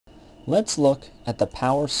Let's look at the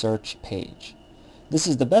Power Search page. This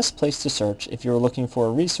is the best place to search if you're looking for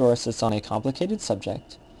a resource that's on a complicated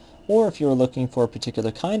subject, or if you're looking for a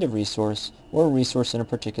particular kind of resource or a resource in a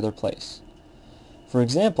particular place. For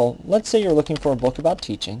example, let's say you're looking for a book about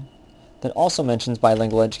teaching that also mentions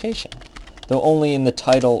bilingual education, though only in the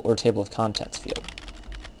title or table of contents field.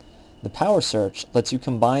 The Power Search lets you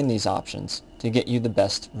combine these options to get you the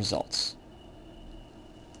best results.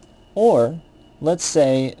 Or, let's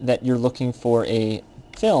say that you're looking for a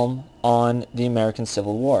film on the American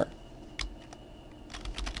Civil War.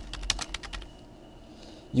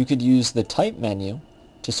 You could use the Type menu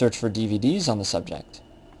to search for DVDs on the subject,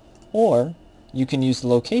 or you can use the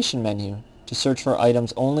Location menu to search for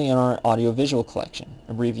items only in our audiovisual collection,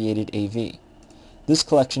 abbreviated AV. This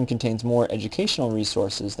collection contains more educational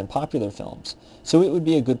resources than popular films, so it would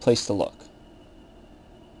be a good place to look.